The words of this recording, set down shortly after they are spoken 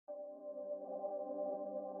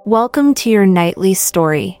Welcome to your nightly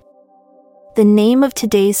story. The name of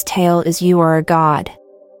today's tale is You Are a God.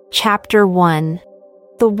 Chapter 1.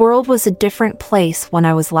 The world was a different place when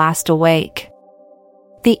I was last awake.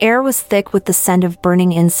 The air was thick with the scent of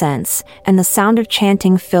burning incense, and the sound of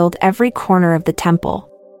chanting filled every corner of the temple.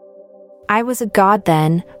 I was a god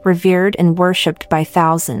then, revered and worshipped by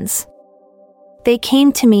thousands. They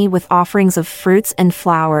came to me with offerings of fruits and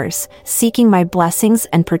flowers, seeking my blessings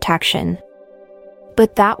and protection.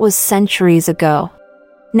 But that was centuries ago.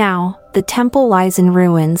 Now, the temple lies in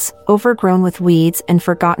ruins, overgrown with weeds and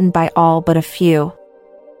forgotten by all but a few.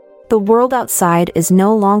 The world outside is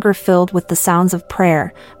no longer filled with the sounds of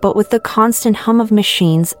prayer, but with the constant hum of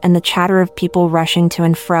machines and the chatter of people rushing to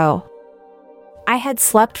and fro. I had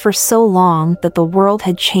slept for so long that the world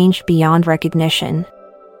had changed beyond recognition.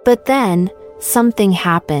 But then, something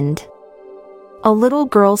happened. A little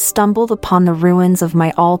girl stumbled upon the ruins of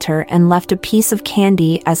my altar and left a piece of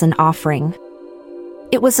candy as an offering.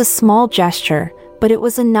 It was a small gesture, but it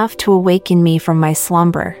was enough to awaken me from my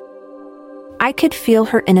slumber. I could feel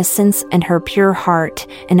her innocence and her pure heart,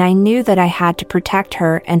 and I knew that I had to protect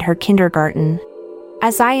her and her kindergarten.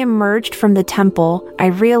 As I emerged from the temple, I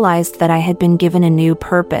realized that I had been given a new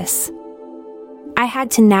purpose. I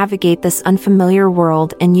had to navigate this unfamiliar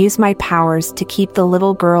world and use my powers to keep the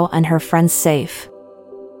little girl and her friends safe.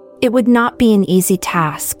 It would not be an easy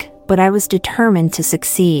task, but I was determined to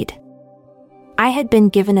succeed. I had been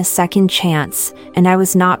given a second chance, and I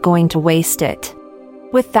was not going to waste it.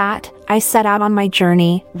 With that, I set out on my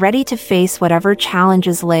journey, ready to face whatever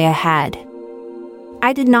challenges lay ahead.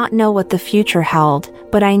 I did not know what the future held,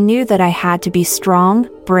 but I knew that I had to be strong,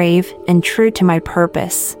 brave, and true to my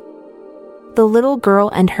purpose. The little girl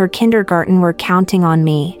and her kindergarten were counting on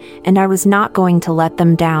me, and I was not going to let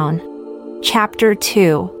them down. Chapter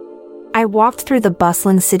 2. I walked through the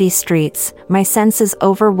bustling city streets, my senses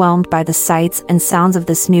overwhelmed by the sights and sounds of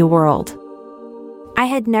this new world. I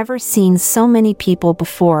had never seen so many people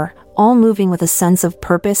before, all moving with a sense of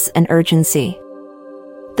purpose and urgency.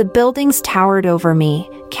 The buildings towered over me,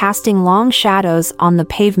 casting long shadows on the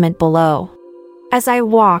pavement below. As I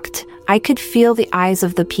walked, I could feel the eyes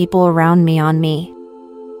of the people around me on me.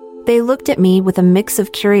 They looked at me with a mix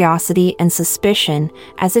of curiosity and suspicion,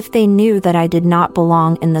 as if they knew that I did not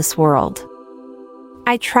belong in this world.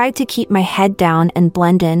 I tried to keep my head down and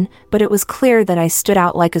blend in, but it was clear that I stood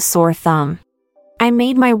out like a sore thumb. I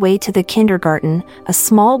made my way to the kindergarten, a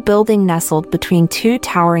small building nestled between two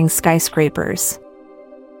towering skyscrapers.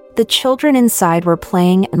 The children inside were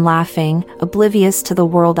playing and laughing, oblivious to the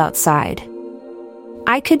world outside.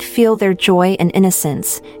 I could feel their joy and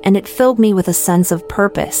innocence, and it filled me with a sense of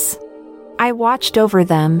purpose. I watched over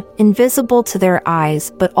them, invisible to their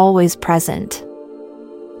eyes but always present.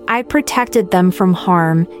 I protected them from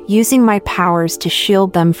harm, using my powers to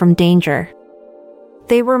shield them from danger.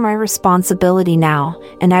 They were my responsibility now,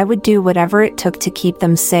 and I would do whatever it took to keep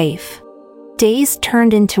them safe. Days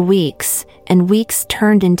turned into weeks, and weeks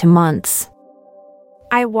turned into months.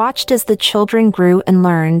 I watched as the children grew and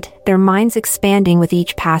learned, their minds expanding with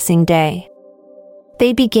each passing day.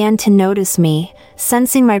 They began to notice me,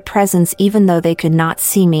 sensing my presence even though they could not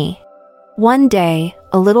see me. One day,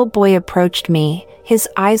 a little boy approached me, his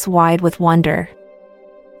eyes wide with wonder.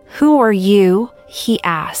 "Who are you?" he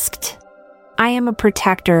asked. "I am a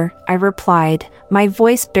protector," I replied, my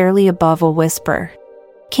voice barely above a whisper.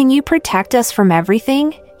 "Can you protect us from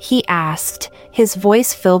everything?" he asked, his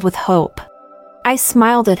voice filled with hope. I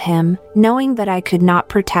smiled at him, knowing that I could not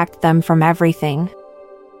protect them from everything.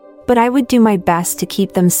 But I would do my best to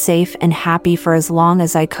keep them safe and happy for as long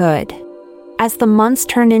as I could. As the months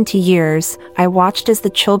turned into years, I watched as the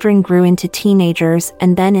children grew into teenagers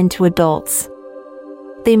and then into adults.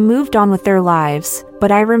 They moved on with their lives,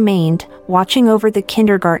 but I remained, watching over the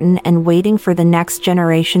kindergarten and waiting for the next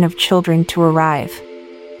generation of children to arrive.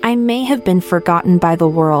 I may have been forgotten by the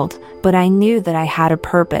world, but I knew that I had a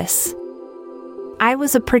purpose. I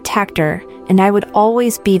was a protector, and I would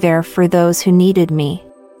always be there for those who needed me.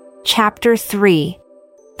 Chapter 3.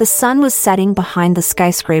 The sun was setting behind the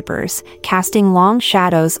skyscrapers, casting long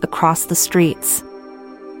shadows across the streets.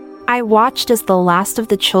 I watched as the last of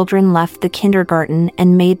the children left the kindergarten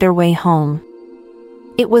and made their way home.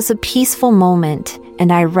 It was a peaceful moment,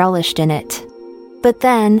 and I relished in it. But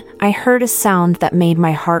then, I heard a sound that made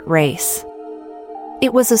my heart race.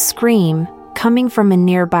 It was a scream, coming from a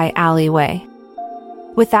nearby alleyway.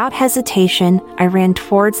 Without hesitation, I ran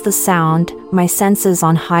towards the sound, my senses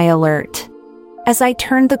on high alert. As I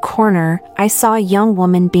turned the corner, I saw a young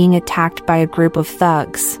woman being attacked by a group of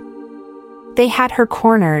thugs. They had her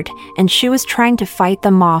cornered, and she was trying to fight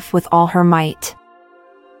them off with all her might.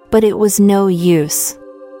 But it was no use.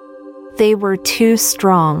 They were too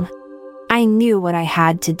strong. I knew what I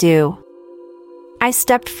had to do. I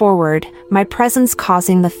stepped forward, my presence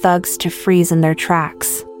causing the thugs to freeze in their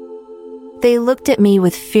tracks. They looked at me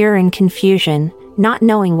with fear and confusion, not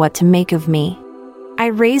knowing what to make of me. I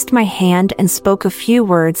raised my hand and spoke a few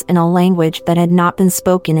words in a language that had not been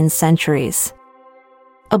spoken in centuries.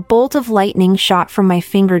 A bolt of lightning shot from my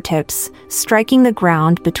fingertips, striking the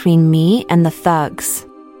ground between me and the thugs.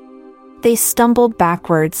 They stumbled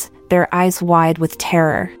backwards, their eyes wide with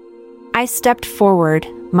terror. I stepped forward,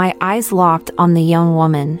 my eyes locked on the young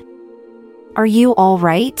woman. "Are you all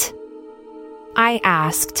right?" I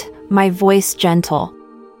asked, my voice gentle.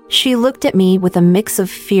 She looked at me with a mix of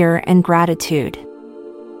fear and gratitude.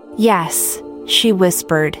 "Yes," she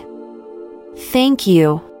whispered. "Thank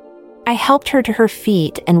you." I helped her to her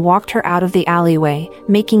feet and walked her out of the alleyway,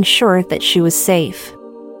 making sure that she was safe.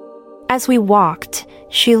 As we walked,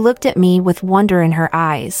 she looked at me with wonder in her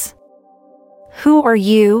eyes. "Who are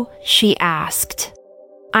you?" she asked.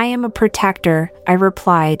 "I am a protector," I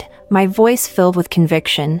replied, my voice filled with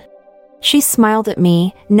conviction. She smiled at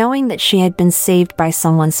me, knowing that she had been saved by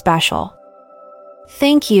someone special.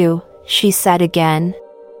 "Thank you," she said again.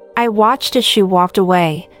 I watched as she walked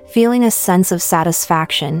away, feeling a sense of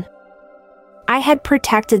satisfaction. I had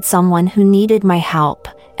protected someone who needed my help,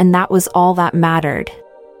 and that was all that mattered.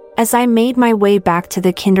 As I made my way back to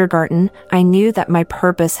the kindergarten, I knew that my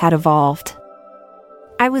purpose had evolved.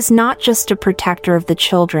 I was not just a protector of the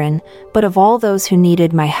children, but of all those who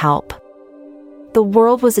needed my help. The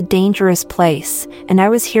world was a dangerous place, and I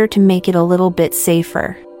was here to make it a little bit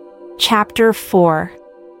safer. Chapter 4.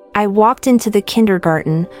 I walked into the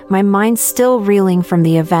kindergarten, my mind still reeling from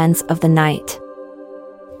the events of the night.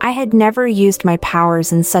 I had never used my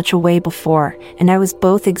powers in such a way before, and I was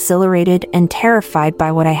both exhilarated and terrified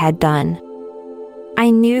by what I had done.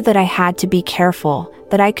 I knew that I had to be careful,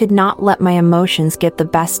 that I could not let my emotions get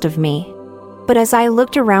the best of me. But as I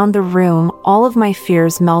looked around the room, all of my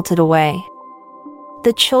fears melted away.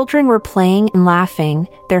 The children were playing and laughing,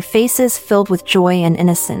 their faces filled with joy and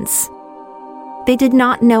innocence. They did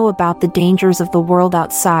not know about the dangers of the world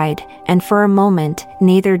outside, and for a moment,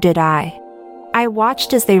 neither did I. I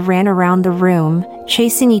watched as they ran around the room,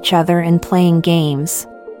 chasing each other and playing games.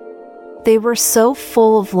 They were so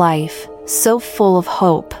full of life, so full of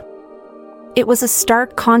hope. It was a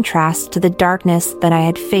stark contrast to the darkness that I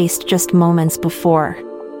had faced just moments before.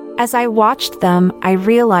 As I watched them, I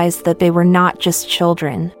realized that they were not just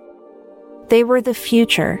children. They were the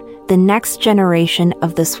future, the next generation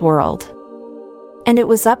of this world. And it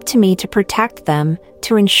was up to me to protect them,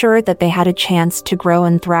 to ensure that they had a chance to grow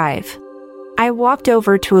and thrive. I walked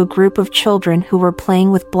over to a group of children who were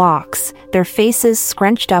playing with blocks, their faces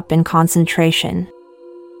scrunched up in concentration.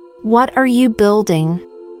 "What are you building?"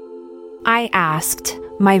 I asked,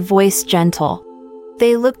 my voice gentle.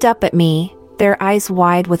 They looked up at me, their eyes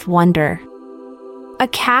wide with wonder. "A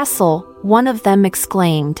castle," one of them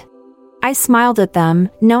exclaimed. I smiled at them,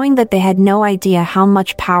 knowing that they had no idea how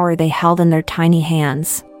much power they held in their tiny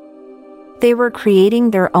hands. They were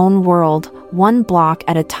creating their own world, one block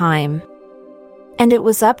at a time. And it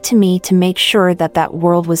was up to me to make sure that that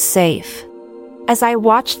world was safe. As I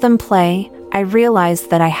watched them play, I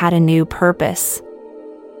realized that I had a new purpose.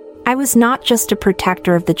 I was not just a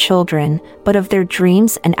protector of the children, but of their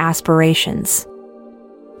dreams and aspirations.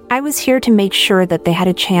 I was here to make sure that they had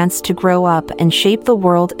a chance to grow up and shape the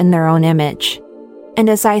world in their own image. And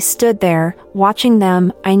as I stood there, watching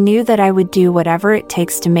them, I knew that I would do whatever it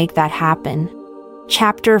takes to make that happen.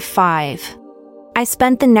 Chapter 5. I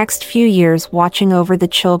spent the next few years watching over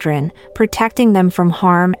the children, protecting them from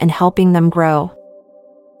harm and helping them grow.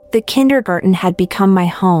 The kindergarten had become my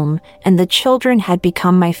home, and the children had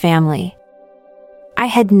become my family. I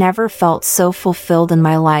had never felt so fulfilled in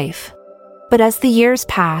my life. But as the years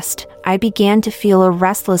passed, I began to feel a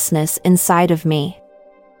restlessness inside of me.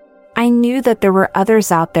 I knew that there were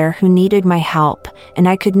others out there who needed my help, and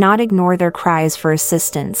I could not ignore their cries for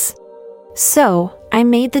assistance. So, I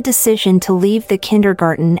made the decision to leave the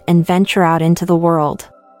kindergarten and venture out into the world.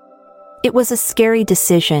 It was a scary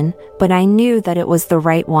decision, but I knew that it was the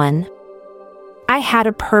right one. I had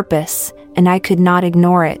a purpose, and I could not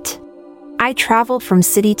ignore it. I traveled from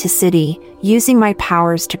city to city, using my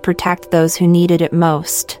powers to protect those who needed it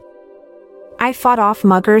most. I fought off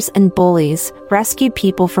muggers and bullies, rescued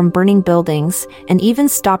people from burning buildings, and even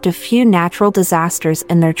stopped a few natural disasters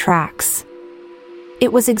in their tracks.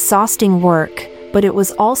 It was exhausting work, but it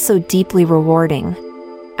was also deeply rewarding.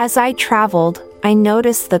 As I traveled, I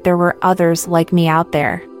noticed that there were others like me out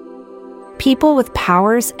there. People with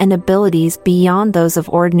powers and abilities beyond those of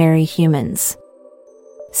ordinary humans.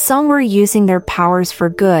 Some were using their powers for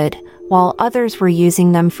good, while others were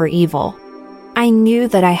using them for evil. I knew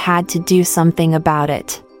that I had to do something about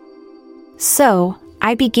it. So,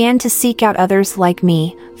 I began to seek out others like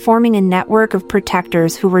me, forming a network of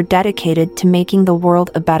protectors who were dedicated to making the world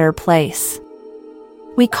a better place.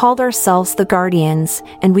 We called ourselves the Guardians,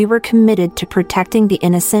 and we were committed to protecting the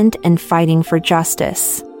innocent and fighting for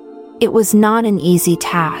justice. It was not an easy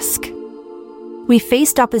task. We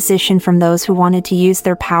faced opposition from those who wanted to use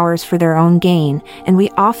their powers for their own gain, and we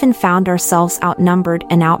often found ourselves outnumbered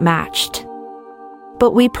and outmatched.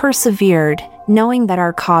 But we persevered, knowing that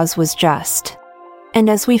our cause was just. And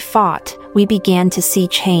as we fought, we began to see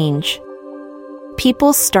change.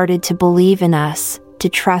 People started to believe in us, to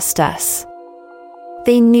trust us.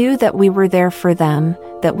 They knew that we were there for them,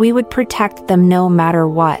 that we would protect them no matter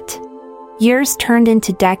what. Years turned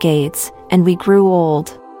into decades, and we grew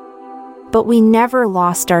old. But we never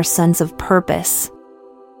lost our sense of purpose.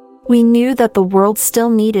 We knew that the world still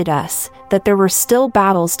needed us, that there were still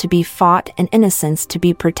battles to be fought and innocence to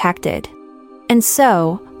be protected. And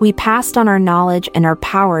so, we passed on our knowledge and our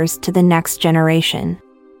powers to the next generation.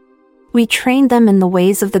 We trained them in the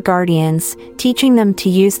ways of the Guardians, teaching them to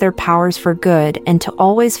use their powers for good and to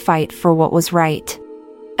always fight for what was right.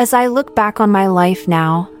 As I look back on my life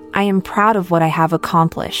now, I am proud of what I have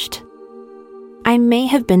accomplished. I may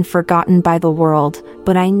have been forgotten by the world,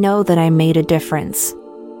 but I know that I made a difference.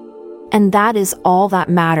 And that is all that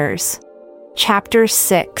matters. Chapter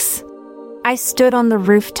 6. I stood on the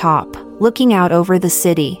rooftop, looking out over the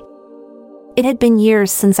city. It had been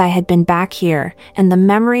years since I had been back here, and the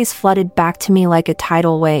memories flooded back to me like a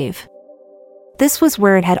tidal wave. This was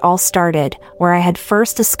where it had all started, where I had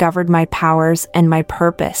first discovered my powers and my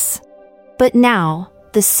purpose. But now,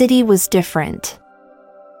 the city was different.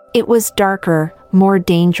 It was darker, more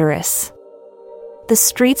dangerous. The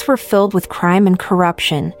streets were filled with crime and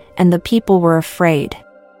corruption, and the people were afraid.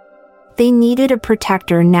 They needed a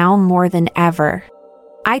protector now more than ever.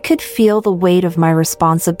 I could feel the weight of my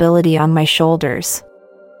responsibility on my shoulders.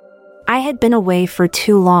 I had been away for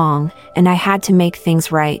too long, and I had to make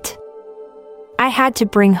things right. I had to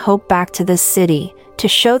bring hope back to this city, to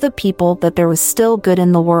show the people that there was still good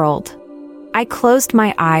in the world. I closed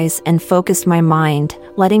my eyes and focused my mind,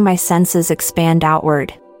 letting my senses expand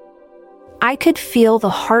outward. I could feel the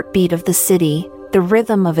heartbeat of the city, the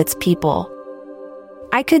rhythm of its people.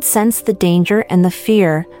 I could sense the danger and the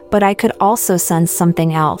fear, but I could also sense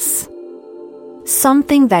something else.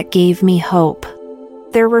 Something that gave me hope.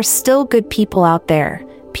 There were still good people out there,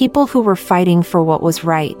 people who were fighting for what was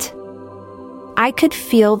right. I could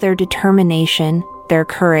feel their determination, their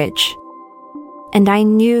courage. And I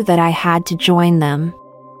knew that I had to join them.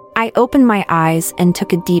 I opened my eyes and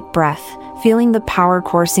took a deep breath, feeling the power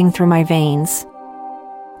coursing through my veins.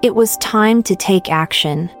 It was time to take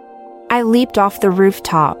action. I leaped off the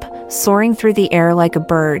rooftop, soaring through the air like a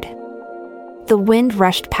bird. The wind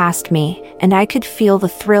rushed past me, and I could feel the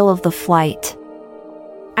thrill of the flight.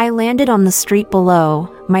 I landed on the street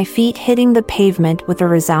below, my feet hitting the pavement with a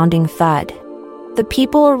resounding thud. The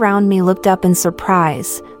people around me looked up in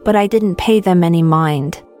surprise, but I didn't pay them any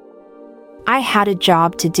mind. I had a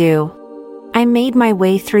job to do. I made my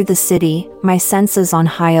way through the city, my senses on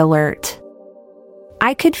high alert.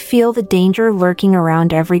 I could feel the danger lurking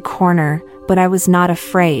around every corner, but I was not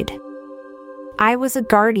afraid. I was a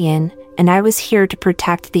guardian, and I was here to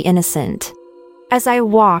protect the innocent. As I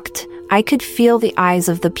walked, I could feel the eyes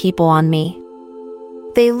of the people on me.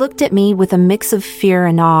 They looked at me with a mix of fear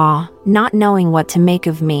and awe, not knowing what to make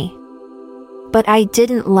of me. But I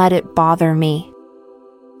didn't let it bother me.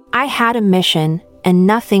 I had a mission, and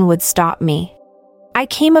nothing would stop me. I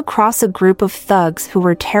came across a group of thugs who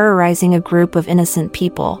were terrorizing a group of innocent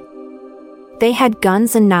people. They had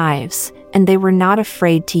guns and knives, and they were not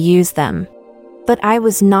afraid to use them. But I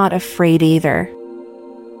was not afraid either.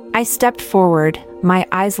 I stepped forward, my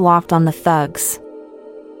eyes locked on the thugs.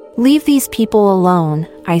 "Leave these people alone,"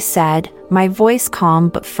 I said, my voice calm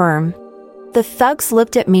but firm. The thugs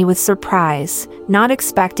looked at me with surprise, not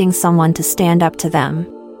expecting someone to stand up to them.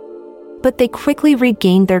 But they quickly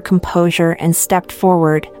regained their composure and stepped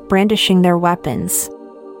forward, brandishing their weapons.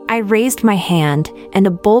 I raised my hand, and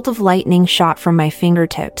a bolt of lightning shot from my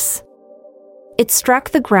fingertips. It struck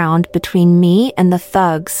the ground between me and the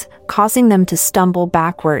thugs, causing them to stumble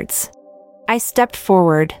backwards. I stepped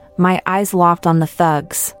forward, my eyes locked on the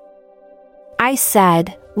thugs. I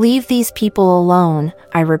said, "Leave these people alone,"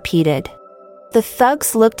 I repeated. The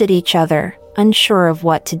thugs looked at each other, unsure of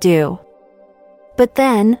what to do. But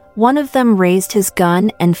then, one of them raised his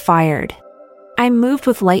gun and fired. I moved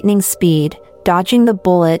with lightning speed, dodging the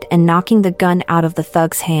bullet and knocking the gun out of the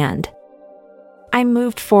thug's hand. I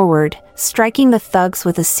moved forward, striking the thugs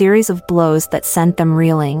with a series of blows that sent them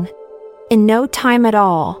reeling. In no time at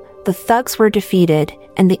all, the thugs were defeated,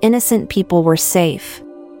 and the innocent people were safe.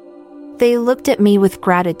 They looked at me with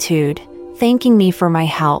gratitude, thanking me for my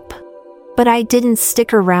help. But I didn't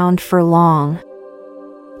stick around for long.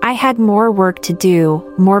 I had more work to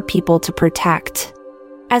do, more people to protect.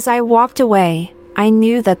 As I walked away, I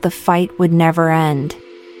knew that the fight would never end.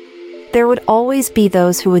 There would always be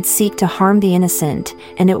those who would seek to harm the innocent,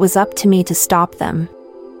 and it was up to me to stop them.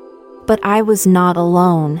 But I was not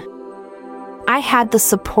alone. I had the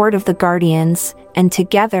support of the Guardians, and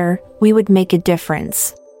together, we would make a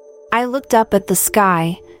difference. I looked up at the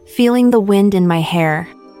sky, feeling the wind in my hair.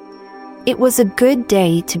 It was a good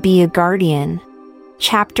day to be a Guardian.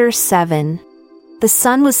 Chapter 7. The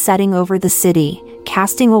sun was setting over the city,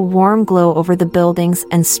 casting a warm glow over the buildings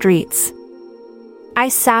and streets. I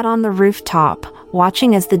sat on the rooftop,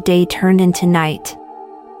 watching as the day turned into night.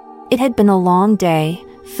 It had been a long day,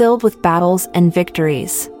 filled with battles and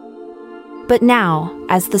victories. But now,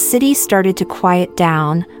 as the city started to quiet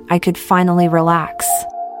down, I could finally relax.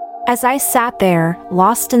 As I sat there,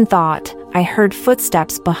 lost in thought, I heard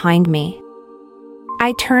footsteps behind me.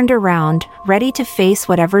 I turned around, ready to face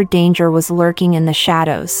whatever danger was lurking in the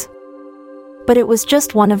shadows. But it was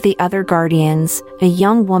just one of the other Guardians, a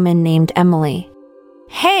young woman named Emily.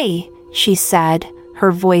 "Hey," she said,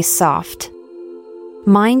 her voice soft.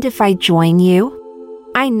 "Mind if I join you?"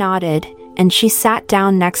 I nodded, and she sat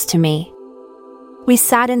down next to me. We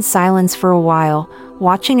sat in silence for a while,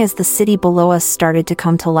 watching as the city below us started to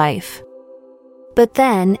come to life. But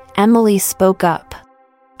then, Emily spoke up.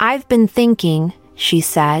 "I've been thinking," she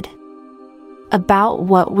said, "about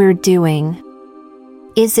what we're doing.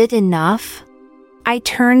 Is it enough?" I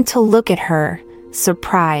turned to look at her,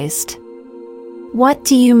 surprised. "What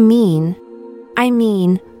do you mean?" "I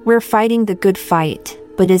mean, we're fighting the good fight,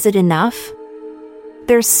 but is it enough?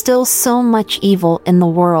 There's still so much evil in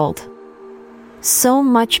the world. So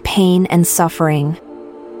much pain and suffering.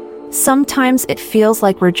 Sometimes it feels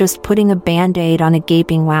like we're just putting a band-aid on a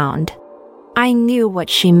gaping wound." I knew what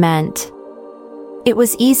she meant. It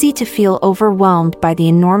was easy to feel overwhelmed by the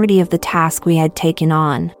enormity of the task we had taken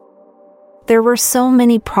on. There were so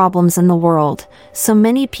many problems in the world, so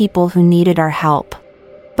many people who needed our help.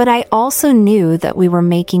 But I also knew that we were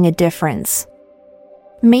making a difference.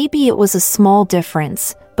 Maybe it was a small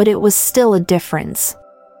difference, but it was still a difference.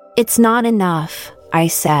 "It's not enough," I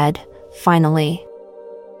said, finally.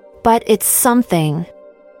 "But it's something.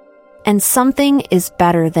 And something is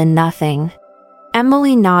better than nothing."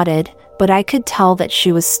 Emily nodded, but I could tell that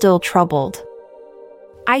she was still troubled.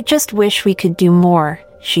 "I just wish we could do more,"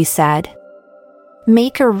 she said.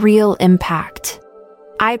 "Make a real impact."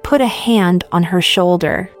 I put a hand on her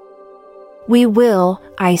shoulder. "We will,"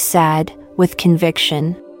 I said, with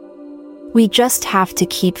conviction. "We just have to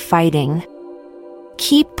keep fighting.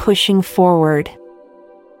 Keep pushing forward.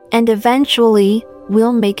 And eventually,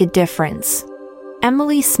 we'll make a difference."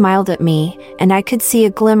 Emily smiled at me, and I could see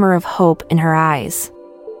a glimmer of hope in her eyes.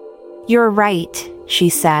 "You're right," she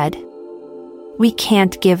said. "We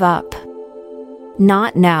can't give up.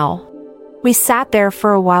 Not now." We sat there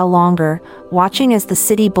for a while longer, watching as the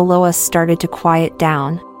city below us started to quiet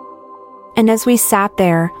down. And as we sat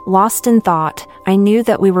there, lost in thought, I knew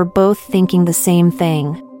that we were both thinking the same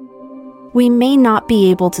thing. We may not be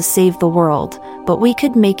able to save the world, but we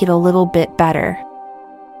could make it a little bit better.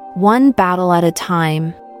 One battle at a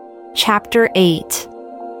time. Chapter 8.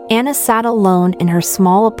 Anna sat alone in her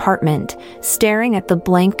small apartment, staring at the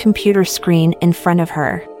blank computer screen in front of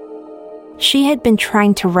her. She had been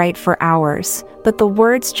trying to write for hours, but the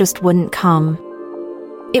words just wouldn't come.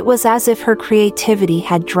 It was as if her creativity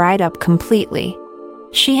had dried up completely.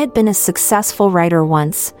 She had been a successful writer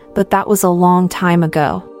once, but that was a long time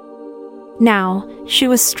ago. Now, she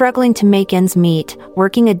was struggling to make ends meet,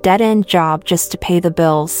 working a dead-end job just to pay the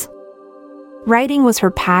bills. Writing was her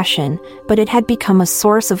passion, but it had become a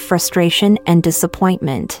source of frustration and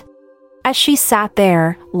disappointment. As she sat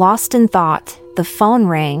there, lost in thought, the phone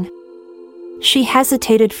rang. She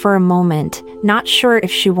hesitated for a moment, not sure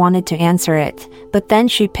if she wanted to answer it, but then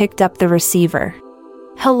she picked up the receiver.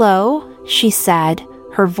 "Hello?" she said,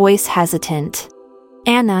 her voice hesitant.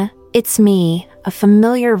 "Anna, it's me," a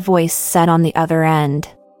familiar voice said on the other end.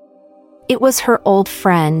 It was her old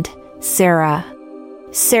friend, Sarah.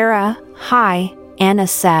 "Sarah, hi," Anna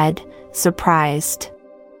said, surprised.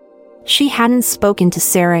 She hadn't spoken to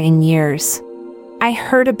Sarah in years. "I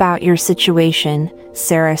heard about your situation,"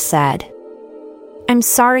 Sarah said. "I'm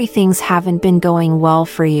sorry things haven't been going well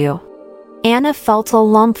for you." Anna felt a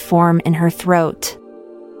lump form in her throat.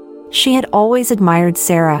 She had always admired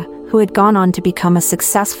Sarah, who had gone on to become a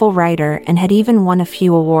successful writer and had even won a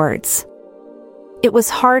few awards. It was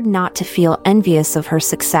hard not to feel envious of her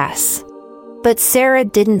success. But Sarah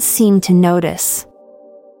didn't seem to notice.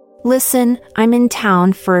 "Listen, I'm in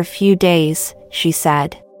town for a few days," she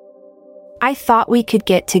said. "I thought we could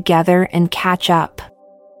get together and catch up.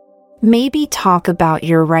 Maybe talk about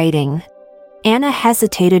your writing." Anna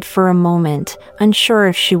hesitated for a moment, unsure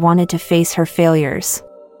if she wanted to face her failures.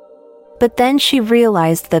 But then she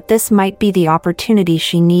realized that this might be the opportunity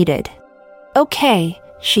she needed. "Okay,"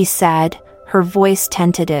 she said, her voice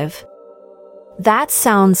tentative. "That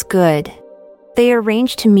sounds good." They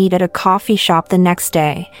arranged to meet at a coffee shop the next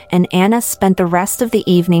day, and Anna spent the rest of the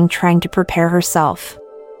evening trying to prepare herself.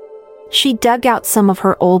 She dug out some of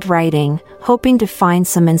her old writing, hoping to find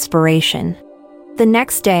some inspiration. The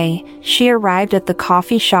next day, she arrived at the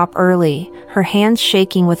coffee shop early, her hands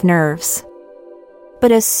shaking with nerves.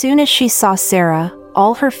 But as soon as she saw Sarah,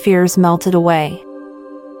 all her fears melted away.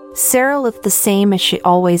 Sarah looked the same as she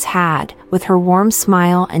always had, with her warm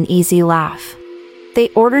smile and easy laugh. They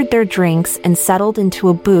ordered their drinks and settled into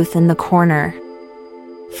a booth in the corner.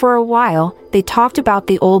 For a while, they talked about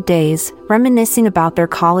the old days, reminiscing about their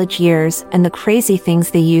college years and the crazy things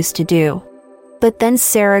they used to do. But then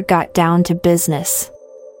Sarah got down to business.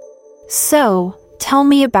 "So, tell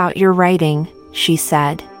me about your writing," she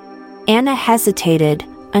said. Anna hesitated,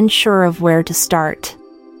 unsure of where to start.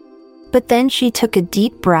 But then she took a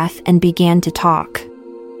deep breath and began to talk.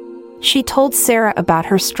 She told Sarah about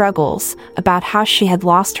her struggles, about how she had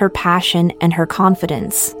lost her passion and her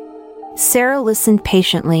confidence. Sarah listened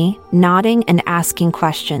patiently, nodding and asking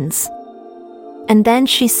questions. And then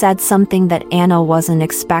she said something that Anna wasn't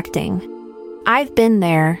expecting. "I've been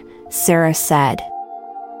there," Sarah said.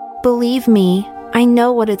 "Believe me, I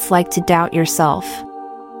know what it's like to doubt yourself.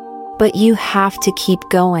 But you have to keep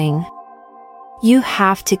going. You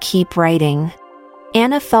have to keep writing."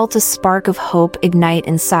 Anna felt a spark of hope ignite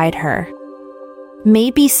inside her.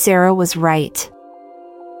 Maybe Sarah was right.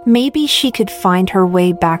 Maybe she could find her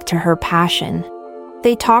way back to her passion.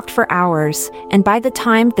 They talked for hours, and by the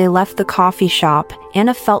time they left the coffee shop,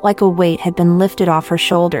 Anna felt like a weight had been lifted off her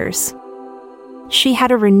shoulders. She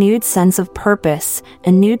had a renewed sense of purpose,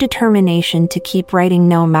 a new determination to keep writing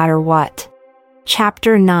no matter what.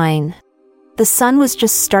 Chapter 9. The sun was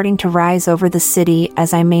just starting to rise over the city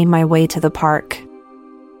as I made my way to the park.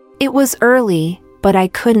 It was early, but I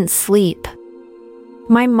couldn't sleep.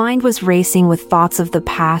 My mind was racing with thoughts of the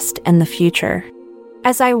past and the future.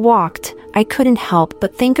 As I walked, I couldn't help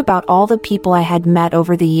but think about all the people I had met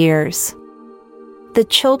over the years. The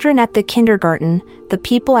children at the kindergarten, the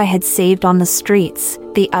people I had saved on the streets,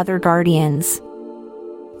 the other guardians.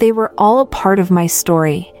 They were all a part of my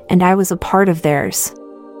story, and I was a part of theirs.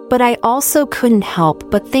 But I also couldn't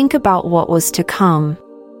help but think about what was to come.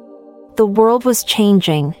 The world was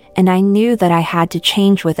changing, and I knew that I had to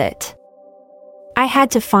change with it. I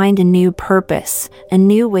had to find a new purpose, a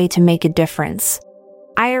new way to make a difference.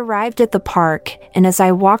 I arrived at the park, and as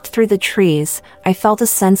I walked through the trees, I felt a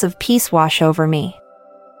sense of peace wash over me.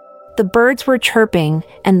 The birds were chirping,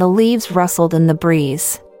 and the leaves rustled in the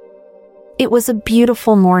breeze. It was a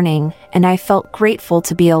beautiful morning, and I felt grateful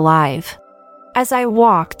to be alive. As I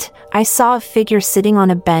walked, I saw a figure sitting on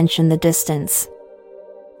a bench in the distance.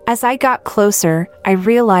 As I got closer, I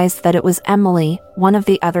realized that it was Emily, one of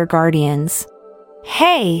the other guardians.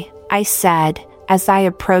 "Hey," I said, as I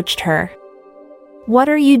approached her. "What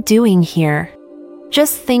are you doing here?"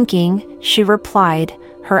 "Just thinking," she replied,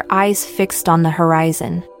 her eyes fixed on the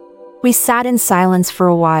horizon. We sat in silence for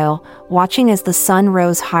a while, watching as the sun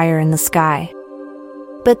rose higher in the sky.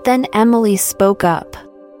 But then Emily spoke up.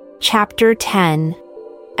 Chapter 10.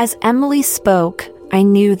 As Emily spoke, I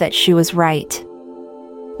knew that she was right.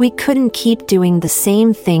 We couldn't keep doing the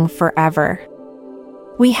same thing forever.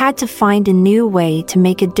 We had to find a new way to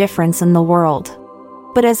make a difference in the world.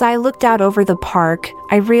 But as I looked out over the park,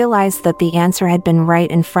 I realized that the answer had been right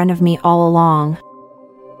in front of me all along.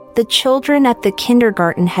 The children at the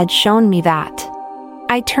kindergarten had shown me that.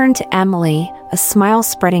 I turned to Emily, a smile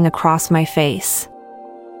spreading across my face.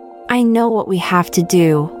 "I know what we have to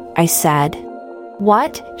do," I said.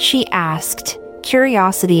 "What?" she asked,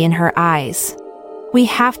 curiosity in her eyes. "We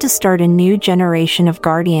have to start a new generation of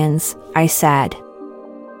guardians," I said.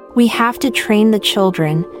 "We have to train the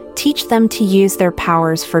children, teach them to use their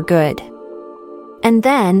powers for good. And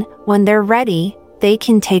then, when they're ready, they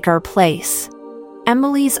can take our place."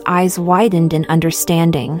 Emily's eyes widened in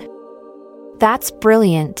understanding. "That's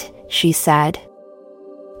brilliant," she said.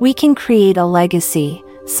 "We can create a legacy,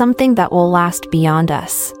 something that will last beyond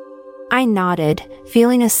us." I nodded,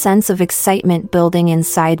 feeling a sense of excitement building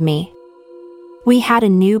inside me. We had a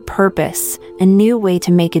new purpose, a new way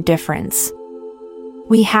to make a difference.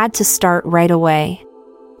 We had to start right away.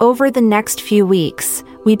 Over the next few weeks,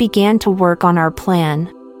 we began to work on our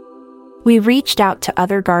plan. We reached out to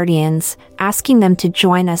other guardians, asking them to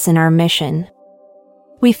join us in our mission.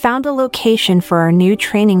 We found a location for our new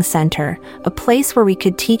training center, a place where we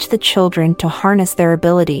could teach the children to harness their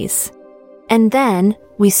abilities. And then,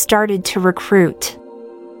 we started to recruit.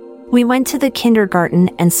 We went to the kindergarten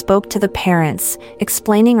and spoke to the parents,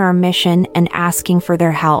 explaining our mission and asking for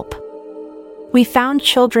their help. We found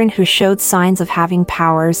children who showed signs of having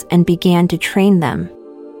powers and began to train them.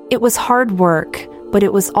 It was hard work, but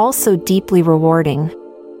it was also deeply rewarding.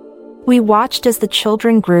 We watched as the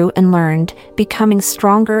children grew and learned, becoming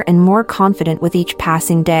stronger and more confident with each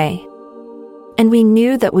passing day. And we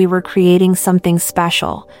knew that we were creating something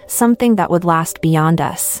special, something that would last beyond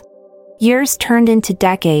us. Years turned into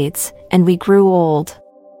decades, and we grew old.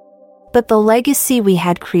 But the legacy we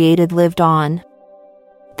had created lived on.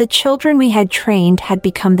 The children we had trained had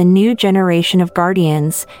become the new generation of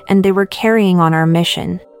guardians, and they were carrying on our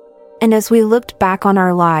mission. And as we looked back on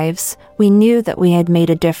our lives, we knew that we had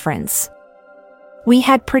made a difference. We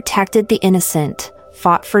had protected the innocent,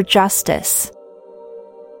 fought for justice.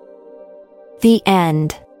 The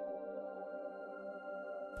end.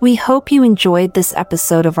 We hope you enjoyed this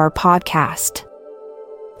episode of our podcast.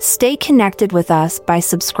 Stay connected with us by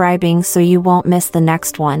subscribing so you won't miss the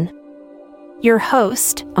next one. Your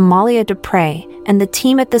host, Amalia Dupre, and the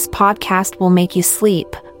team at this podcast will make you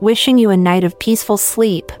sleep, wishing you a night of peaceful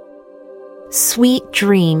sleep. Sweet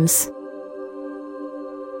dreams.